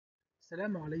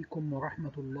السلام عليكم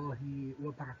ورحمة الله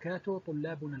وبركاته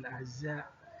طلابنا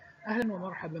الأعزاء. أهلا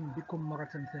ومرحبا بكم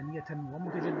مرة ثانية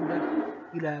ومتجددة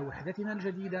إلى وحدتنا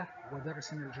الجديدة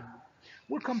ودرسنا الجديد.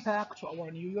 Welcome back to our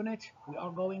new unit. We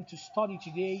are going to study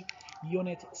today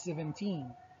unit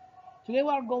 17. Today we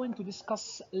are going to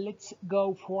discuss let's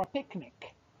go for a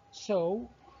picnic. So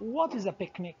what is a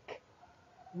picnic?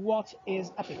 What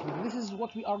is a picnic? This is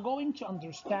what we are going to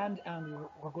understand and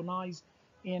recognize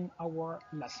in our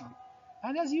lesson.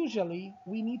 And as usually,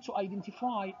 we need to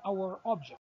identify our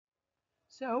object.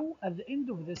 So at the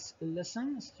end of this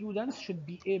lesson, students should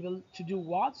be able to do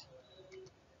what?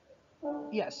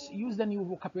 Yes, use the new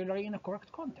vocabulary in a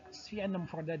correct context. في عندنا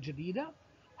مفردات جديدة.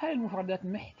 هاي المفردات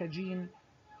محتاجين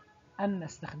أن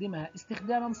نستخدمها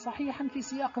استخداما صحيحا في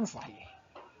سياق صحيح.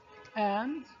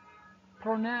 And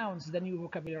pronounce the new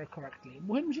vocabulary correctly.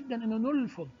 مهم جدا أنه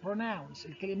نلفظ pronounce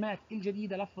الكلمات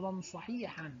الجديدة لفظا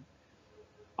صحيحا.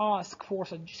 Ask for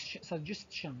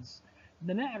suggestions.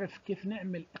 بدنا نعرف كيف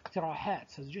نعمل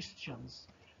اقتراحات suggestions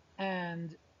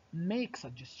and make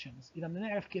suggestions. إذا بدنا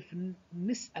نعرف كيف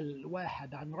نسأل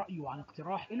الواحد عن رأيه وعن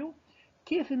اقتراح له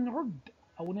كيف نرد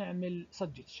أو نعمل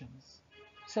suggestions.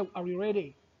 So are you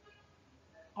ready?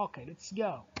 Okay, let's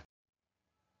go.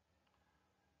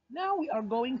 Now we are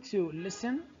going to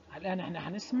listen. الآن احنا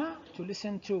هنسمع to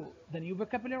listen to the new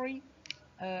vocabulary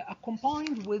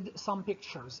combined with some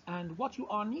pictures, and what you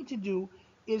all need to do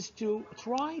is to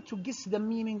try to guess the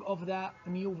meaning of the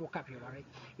new vocabulary.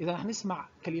 إذا هنسمع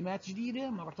كلمات جديدة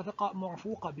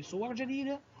مرفوقة بصور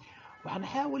جديدة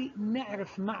وهنحاول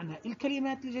نعرف معنى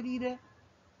الكلمات الجديدة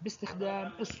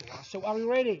باستخدام الصور. So are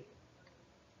you ready?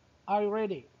 Are you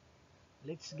ready?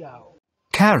 Let's go.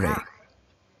 Carry,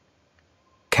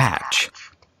 catch,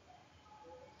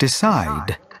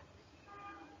 decide,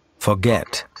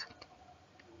 forget,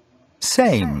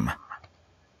 same,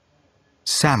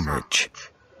 sandwich,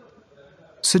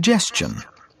 suggestion,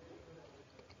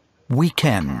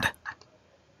 weekend.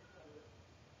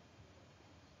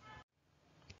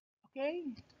 Okay,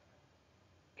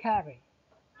 carry.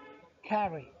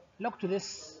 Look to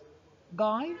this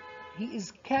guy. He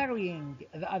is carrying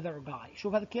the other guy.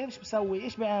 شوف هذا كيف ايش بيسوي،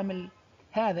 ايش بيعمل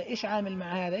هذا، ايش عامل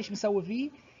مع هذا، ايش بيسوي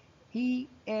فيه. He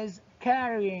is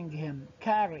carrying him.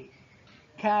 Carry.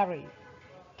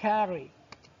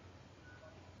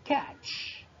 Catch.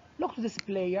 Look to this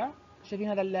player. شايفين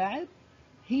هذا اللاعب.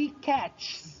 He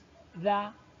catches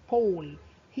the ball.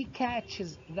 He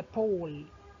catches the ball.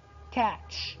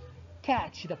 Catch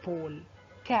the ball.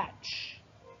 Catch.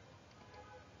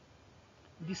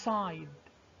 Decide.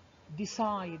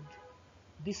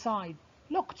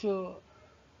 Look to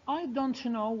I don't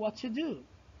know what to do.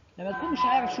 لما تكون مش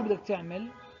عارف شو بدك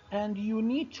تعمل and you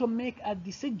need to make a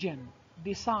decision.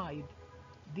 Decide.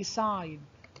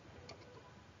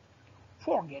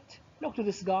 Forget. Look to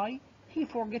this guy. He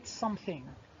forgets something.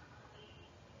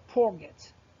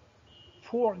 Forget.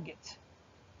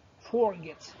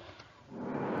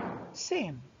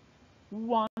 Same.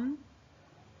 One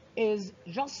is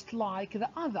just like the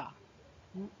other.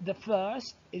 The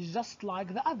first is just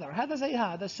like the other. هذا زي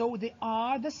هذا. So they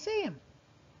are the same.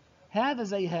 هذا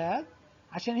زي هذا.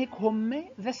 عشان هيك هم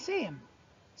the same.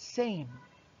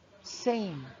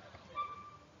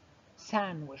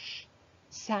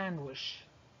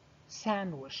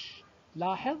 Sandwich.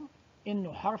 لاحظ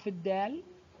انه حرف الدال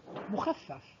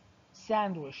مخفف.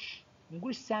 Sandwich. ما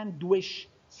نقولش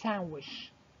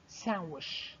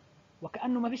sandwich.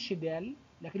 وكأنه ما فيش دال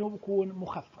لكن هو بيكون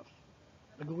مخفف.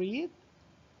 Agreed?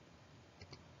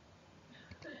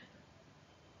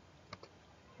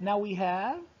 Now we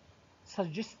have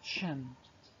suggestion.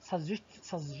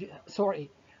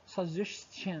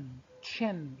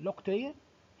 Chin. Look to it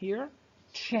here.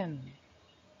 Chin.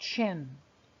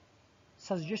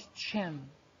 Suggestion.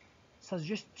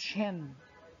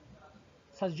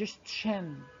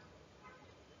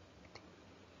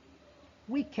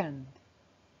 Weekend.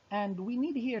 And we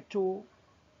need here to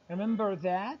remember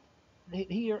that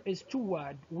here is two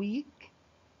words. Week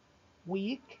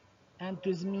and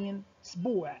to mean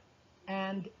أسبوع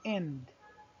and end.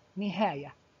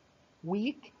 نهاية.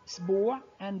 Week, أسبوع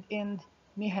and end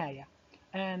نهاية.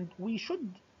 And we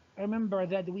should remember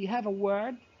that we have a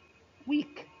word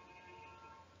week.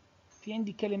 في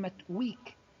عندي كلمة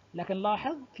week لكن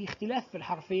لاحظ في اختلاف في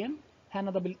الحرفين.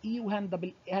 هنا دبل اي وهنا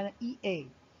دبل هنا اي اي.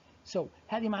 So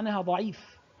هذه معناها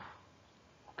ضعيف.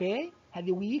 اوكي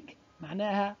هذه week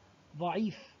معناها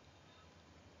ضعيف.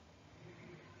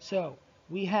 So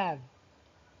we have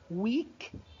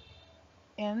week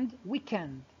and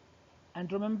weekend.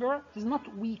 And remember, it is not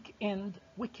weekend,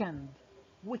 weekend.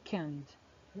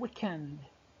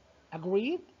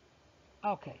 Agreed?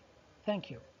 Okay, thank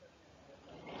you.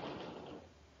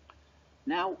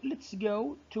 Now let's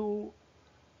go to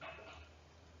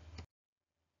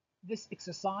this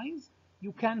exercise.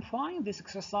 You can find this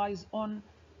exercise on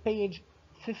page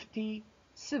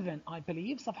 57 I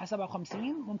believe. صفحة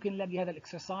 57 ممكن نلاقي هذا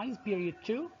exercise period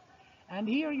 2. And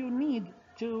here you need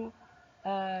to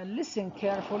listen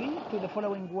carefully to the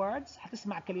following words.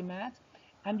 هتسمع كلمات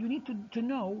and you need to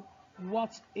know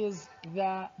what is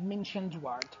the mentioned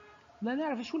word. بدنا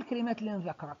نعرف شو الكلمات اللي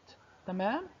انذكرت.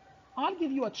 تمام؟ I'll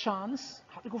give you a chance.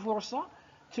 هعطيكم فرصة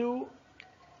to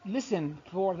listen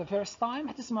for the first time.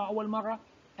 هتسمع أول مرة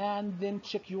and then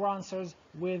check your answers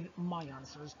with my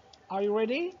answers. Are you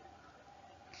ready?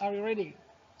 Are you ready?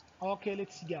 Okay,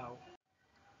 let's go.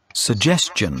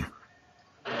 Suggestion.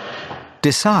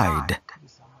 Decide.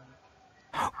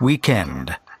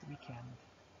 Weekend.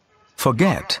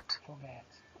 Forget.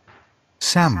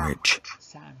 Sandwich.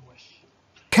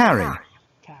 Carry.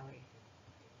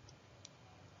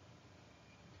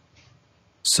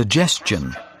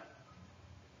 Suggestion.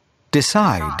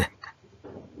 Decide.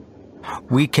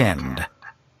 Weekend.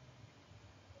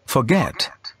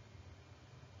 Forget.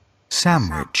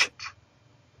 Sandwich.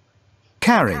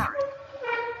 Carry.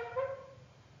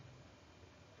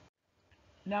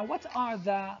 Now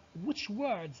which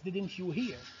words didn't you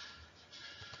hear?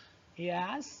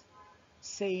 Yes,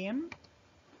 same,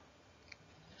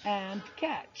 and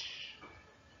catch.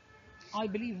 I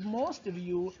believe most of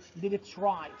you did it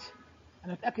right.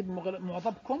 أنا متأكد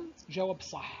معظمكم جاوب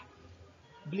صح.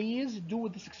 Please do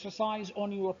this exercise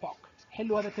on your book.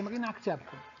 حلوا هذا التمرين على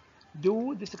كتابكم.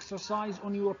 Do this exercise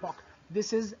on your book.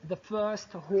 This is the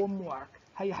first homework.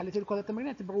 هيا حليت لكم هذا التمرين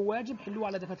اعتبروه واجب. حلوه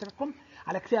على دفاتركم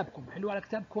على كتابكم. حلوه على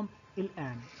كتابكم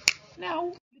الآن.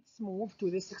 Now let's move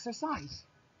to this exercise.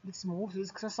 Let's move to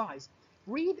this exercise.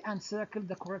 Read and circle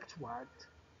the correct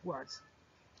words.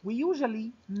 We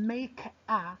usually make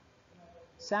a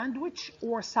sandwich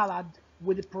or salad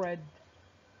with bread.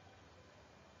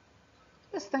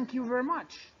 Yes, thank you very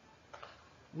much.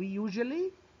 We usually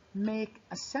make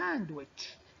a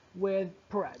sandwich with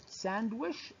bread.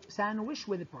 Sandwich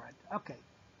with bread. Okay.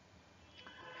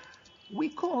 We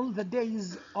call the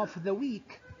days of the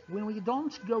week when we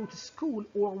don't go to school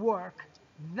or work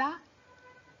the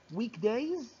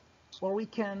weekdays or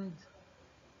weekend.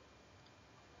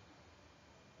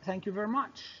 Thank you very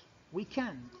much.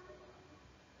 Weekend.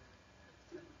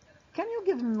 Can you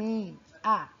give me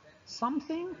a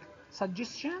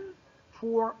suggestion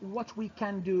for what we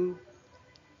can do?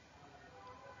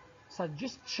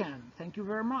 Suggestion. Thank you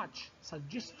very much.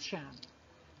 Suggestion.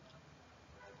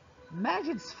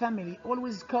 Majid's family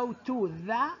always go to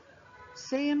the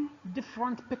same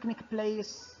different picnic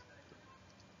place.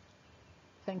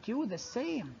 Thank you. The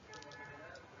same.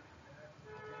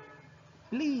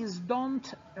 Please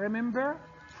don't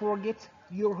forget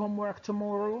your homework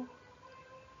tomorrow.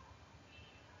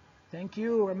 Thank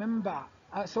you. Remember.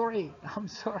 Sorry. I'm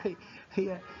sorry.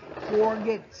 Yeah.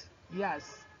 Forget. Yes.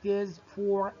 It is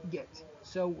forget.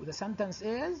 So the sentence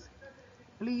is,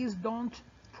 please don't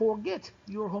forget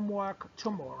your homework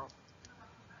tomorrow.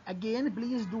 Again,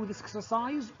 please do this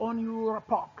exercise on your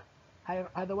book.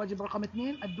 هذا واجب رقم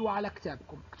 2. أدوه على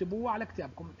كتابكم. اكتبوه على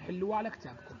كتابكم. حلوه على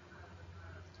كتابكم.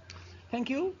 Thank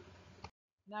you.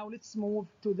 Now let's move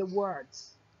to the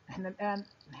words. احنا الآن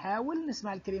نحاول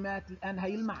نسمع الكلمات الآن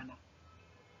هاي المعنى.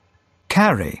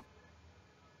 Carry.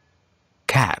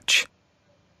 Catch.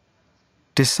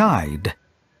 Decide.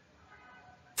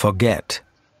 Forget.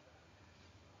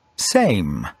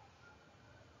 Same.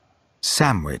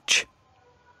 Sandwich.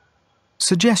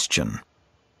 Suggestion.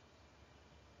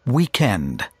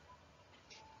 Weekend.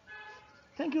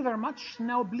 Thank you very much.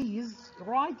 Now please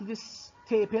write this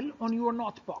table on your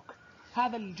notebook.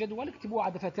 هذا الجدول اكتبوه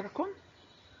على دفاتركم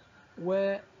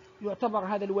ويعتبر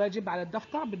هذا الواجب على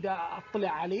الدفتر. بدي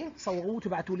اطلع عليه تصوروه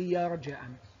وتبعتوا لي اياه رجاء.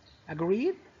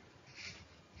 Agreed?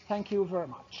 Thank you very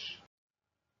much.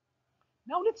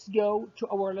 Now let's go to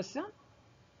our lesson.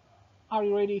 Are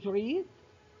you ready to read?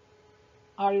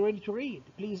 Are you ready to read?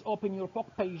 Please open your book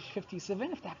page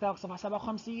 57. افتح كتابك صفحة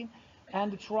 57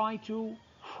 and try to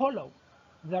follow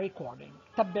the recording.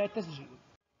 تبع التسجيل.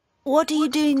 What are you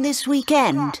doing this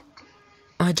weekend?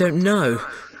 I don't know.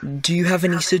 Do you have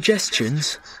any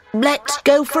suggestions? Let's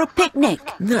go for a picnic.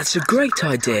 That's a great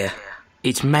idea.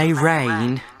 It may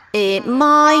rain. It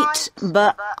might,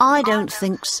 but I don't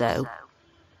think so.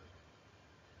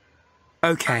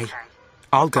 Okay,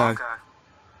 I'll go.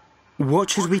 What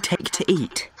should we take to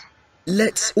eat?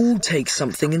 Let's all take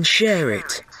something and share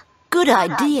it. Good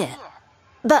idea.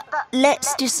 But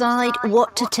let's decide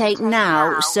what to take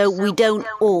now so we don't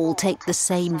all take the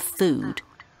same food.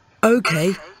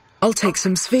 Okay, I'll take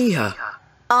some sviha.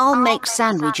 I'll make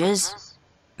sandwiches.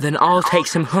 Then I'll take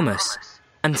some hummus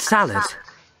and salad.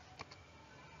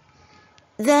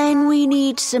 Then we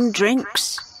need some drinks.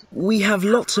 We have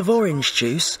lots of orange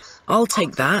juice. I'll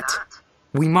take that.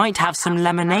 We might have some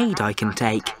lemonade I can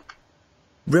take.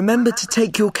 Remember to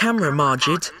take your camera,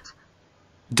 Majid.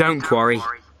 Don't worry.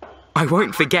 I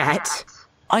won't forget.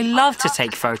 I love to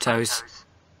take photos.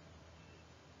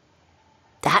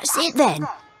 That's it then.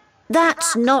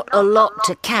 That's not a lot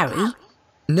to carry.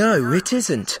 No, it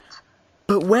isn't.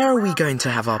 But where are we going to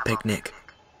have our picnic?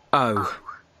 Oh,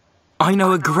 I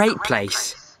know a great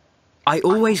place. I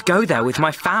always go there with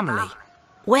my family.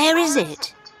 Where is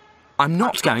it? I'm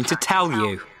not going to tell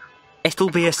you.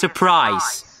 It'll be a surprise.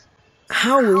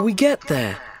 How will we get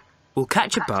there? We'll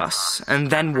catch a bus and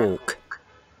then walk.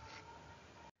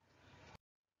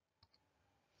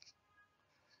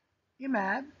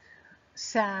 Imad,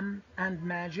 Sam and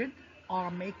Majid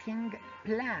are making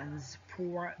plans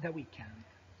for the weekend.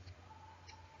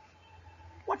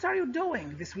 What are you doing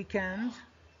this weekend?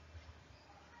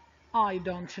 I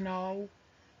don't know.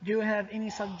 Do you have any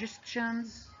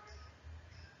suggestions?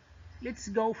 Let's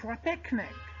go for a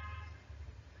picnic.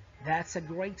 That's a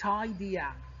great idea.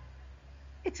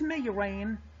 It may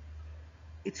rain.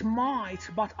 It might,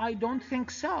 but I don't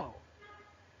think so.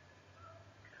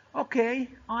 Okay,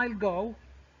 I'll go.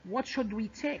 What should we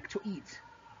take to eat?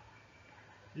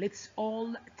 Let's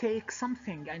all take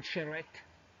something and share it.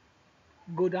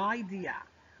 Good idea.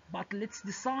 But let's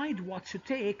decide what to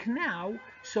take now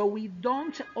so we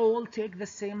don't all take the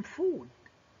same food.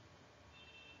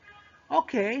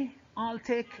 Okay, I'll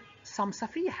take some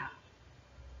safiha.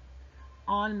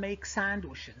 I'll make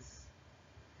sandwiches.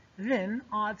 Then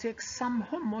I'll take some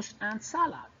hummus and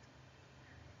salad.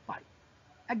 Right.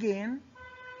 Again,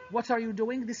 what are you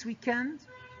doing this weekend?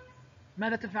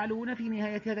 ماذا تفعلون في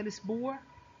نهاية هذا الأسبوع?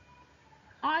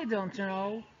 I don't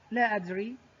know. لا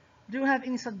أدري. Do you have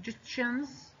any suggestions?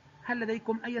 هل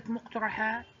لديكم أي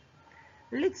مقترحات؟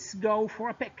 Let's go for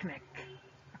a picnic.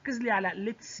 ركز لي على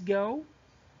let's go.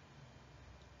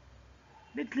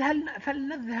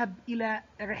 فلنذهب إلى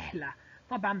رحلة.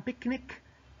 طبعا بيكنيك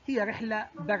هي رحلة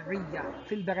برية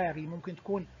في البراري ممكن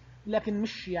تكون، لكن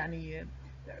مش يعني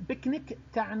بيكنيك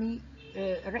تعني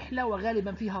رحلة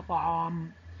وغالبا فيها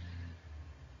طعام.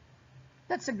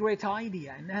 That's a great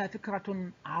idea. إنها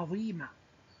فكرة عظيمة.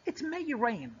 It may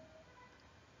rain.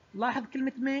 لاحظ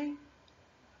كلمة may.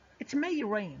 It may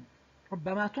rain.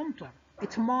 ربما تمطر.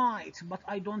 It might, but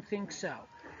I don't think so.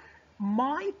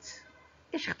 Might.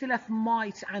 إيش اختلاف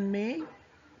might عن may؟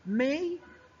 may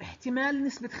احتمال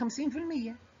نسبة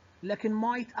 50%، لكن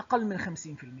might أقل من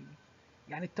 50%.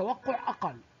 يعني التوقع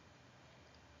أقل.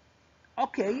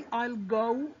 Okay, I'll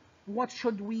go. What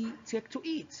should we take to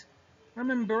eat?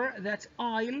 Remember that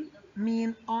I'll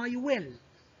mean I will.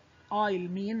 I'll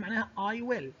mean معناها I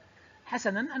will.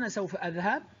 حسنا، أنا سوف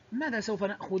أذهب. ماذا سوف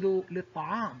نأخذ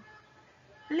للطعام؟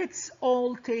 Let's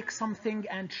all take something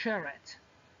and share it.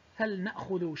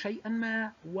 فلنأخذ شيئا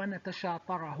ما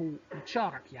ونتشاطره.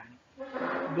 نتشارك يعني.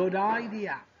 Good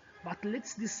idea. But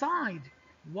let's decide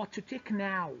what to take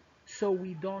now so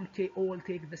we don't all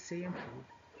take the same food.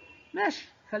 ماشي،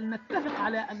 فلنتفق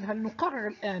على أن فلنقرر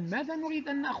الآن ماذا نريد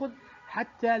أن نأخذ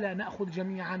حتى لا نأخذ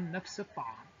جميعا نفس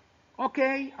الطعام.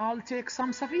 Okay, I'll take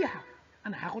some صفيحة.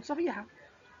 أنا هاخذ صفيحة.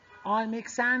 I'll make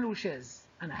sandwiches.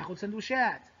 أنا هاخذ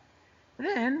سندويشات.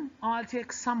 Then I'll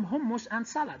take some hummus and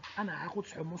salad. أنا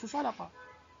هاخذ حمص وسلطة.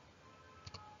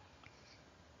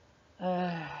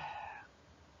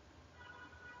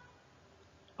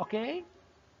 Okay.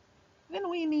 Then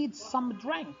we need some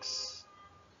drinks.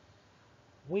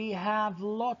 We have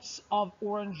lots of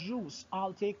orange juice.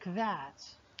 I'll take that.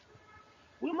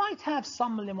 We might have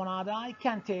some lemonade. I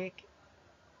can take.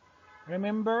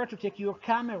 Remember to take your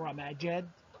camera, Majid.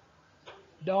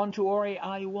 Don't worry,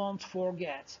 I won't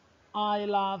forget. I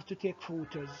love to take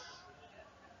photos.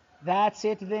 That's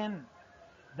it then.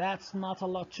 That's not a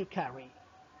lot to carry.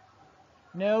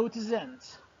 No, it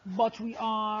isn't. But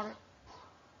where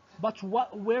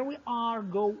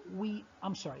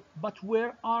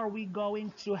are we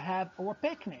going to have our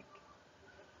picnic?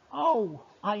 Oh,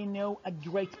 I know a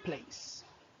great place.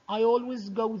 I always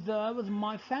go there with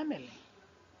my family.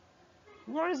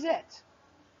 Where is it?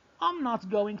 I'm not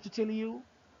going to tell you.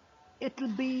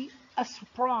 It'll be a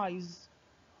surprise.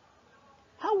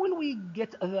 How will we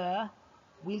get there?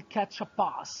 We'll catch a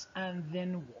bus and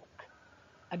then walk.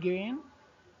 Again,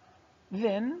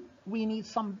 then we need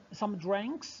some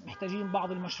drinks. محتاجين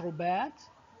بعض المشروبات.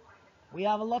 We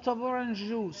have a lot of orange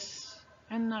juice.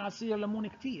 عندنا عصير ليمون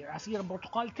كتير، عصير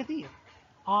برتقال كثير.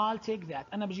 I'll take that.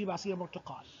 أنا بجيب عصير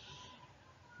برتقال.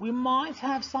 We might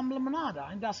have some lemonade.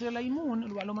 عندي عصير ليمون.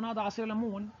 الليمونادة عصير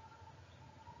ليمون.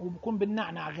 وبكون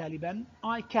بالنعنع غالبا.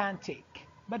 I can take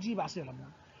بتجيب عصير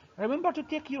ليمون. Remember to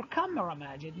take your camera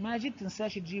ماجد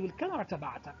تنساش تجيب الكاميرا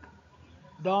تبعتك.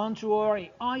 Don't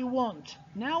worry I won't.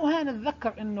 Now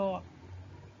هنتذكر انه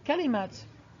كلمة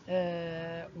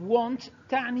won't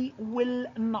تعني will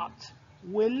not.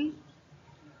 will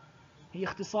هي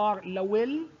اختصار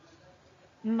will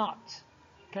not.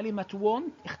 كلمة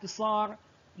won't اختصار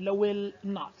will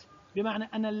not بمعنى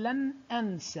أنا لن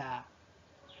أنسى.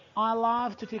 I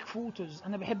love to take photos.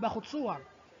 أنا بحب أخذ صور.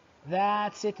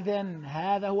 That's it then.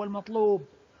 هذا هو المطلوب.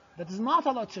 That is not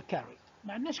a lot to carry.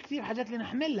 ما عندناش كثير حاجات اللي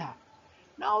نحملها.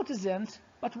 No it isn't.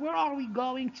 But where are we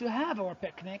going to have our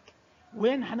picnic?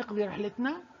 وين حنقضي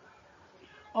رحلتنا؟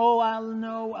 Oh I'll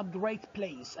know a great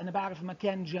place. أنا بعرف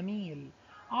مكان جميل.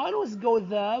 I always go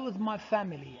there with my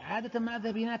family. عادة ما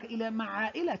أذهب هناك مع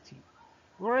عائلتي.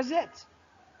 Where is it?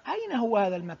 أين هو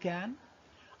هذا المكان؟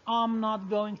 I'm not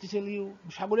going to tell you.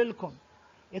 مش هقول لكم.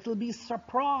 It will be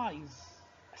surprise.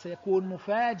 سيكون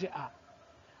مفاجأة.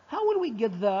 How will we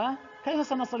get there? كيف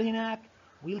سنصل هناك؟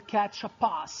 We'll catch a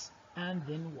bus and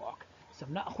then walk.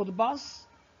 سنأخذ باص.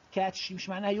 catch مش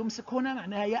معناها يمسك هنا،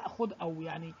 معناها يأخذ أو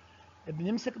يعني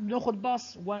بنأخذ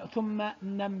باص ثم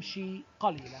نمشي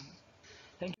قليلا.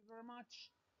 Thank you very much.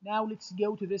 Now let's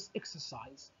go to this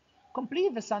exercise.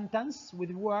 Complete the sentence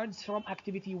with words from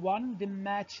activity 1 then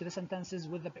match the sentences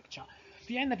with the picture.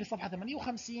 في عندنا في صفحة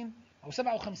 58 أو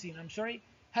 57 I'm sorry.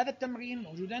 هذا التمرين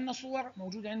موجود عندنا صور،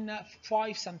 موجود عندنا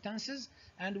 5 sentences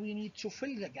and we need to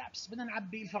fill the gaps. بدنا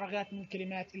نعبي الفراغات من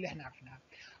الكلمات اللي احنا عرفناها.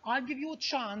 I'll give you a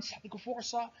chance، حديكم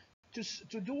فرصة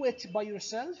to do it by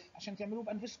yourself عشان تعملوه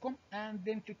بأنفسكم and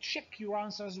then to check your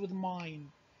answers with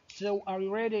mine. So are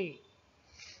you ready?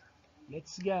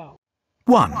 Let's go.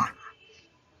 1.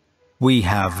 We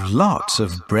have lots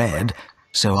of bread,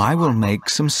 so I will make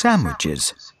some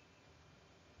sandwiches.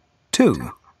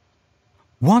 2.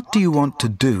 What do you want to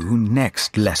do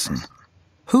next lesson?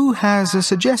 Who has a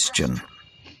suggestion?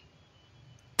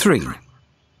 3.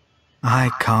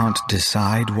 I can't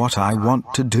decide what I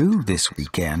want to do this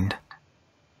weekend.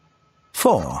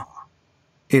 4.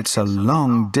 It's a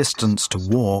long distance to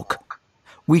walk.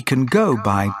 We can go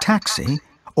by taxi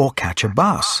or catch a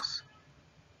bus.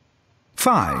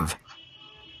 5.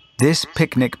 This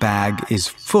picnic bag is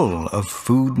full of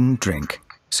food and drink,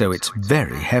 so it's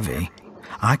very heavy.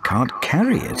 I can't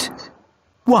carry it.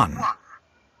 1.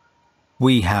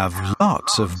 We have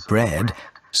lots of bread,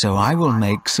 so I will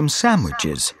make some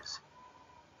sandwiches.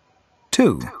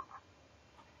 2.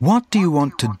 What do you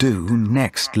want to do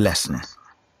next lesson?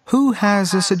 Who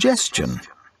has a suggestion?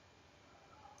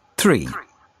 3.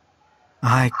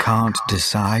 I can't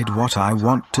decide what I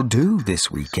want to do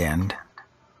this weekend.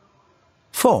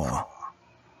 4.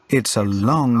 It's a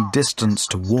long distance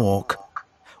to walk.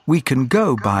 We can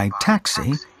go by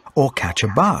taxi or catch a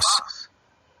bus.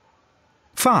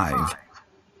 5.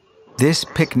 This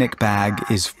picnic bag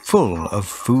is full of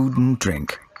food and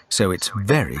drink, so it's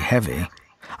very heavy.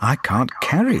 I can't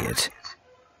carry it.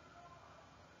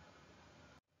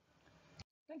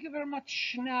 Thank you very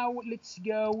much. Now let's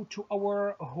go to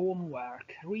our homework.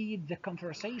 Read the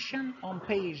conversation on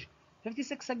page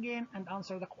 56 again and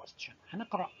answer the question.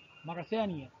 هنقرأ مرة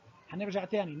ثانية، هنرجع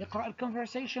تاني نقرأ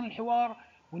الكونفرسيشن الحوار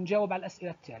ونجاوب على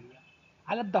الأسئلة التالية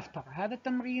على الدفتر. هذا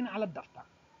التمرين على الدفتر.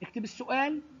 اكتب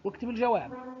السؤال واكتب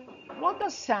الجواب. What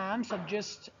does Sam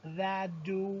suggest that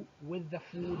do with the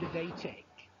food they take?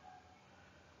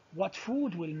 What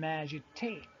food will Majid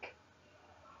take?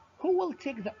 Who will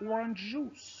take the orange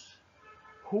juice?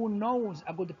 Who knows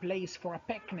a good place for a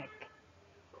picnic?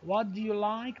 What do you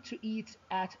like to eat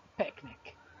at picnic?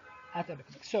 At a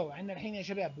picnic. So عندنا الحين يا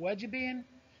شباب واجبين.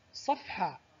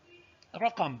 صفحة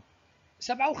رقم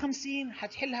 57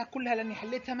 حتحلها كلها لاني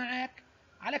حليتها معك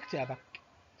على كتابك.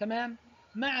 تمام؟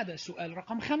 ما عدا سؤال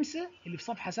رقم 5 اللي في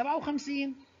صفحة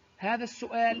 57. هذا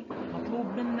السؤال مطلوب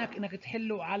منك انك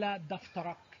تحله على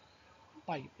دفترك.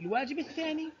 طيب الواجب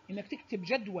الثاني انك تكتب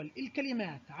جدول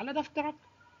الكلمات على دفترك،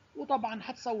 وطبعا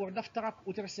حتصور دفترك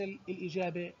وترسل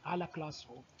الإجابة على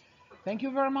Classroom. Thank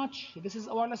you very much. This is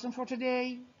our lesson for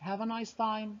today. Have a nice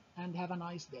time and have a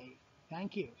nice day.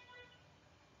 Thank you.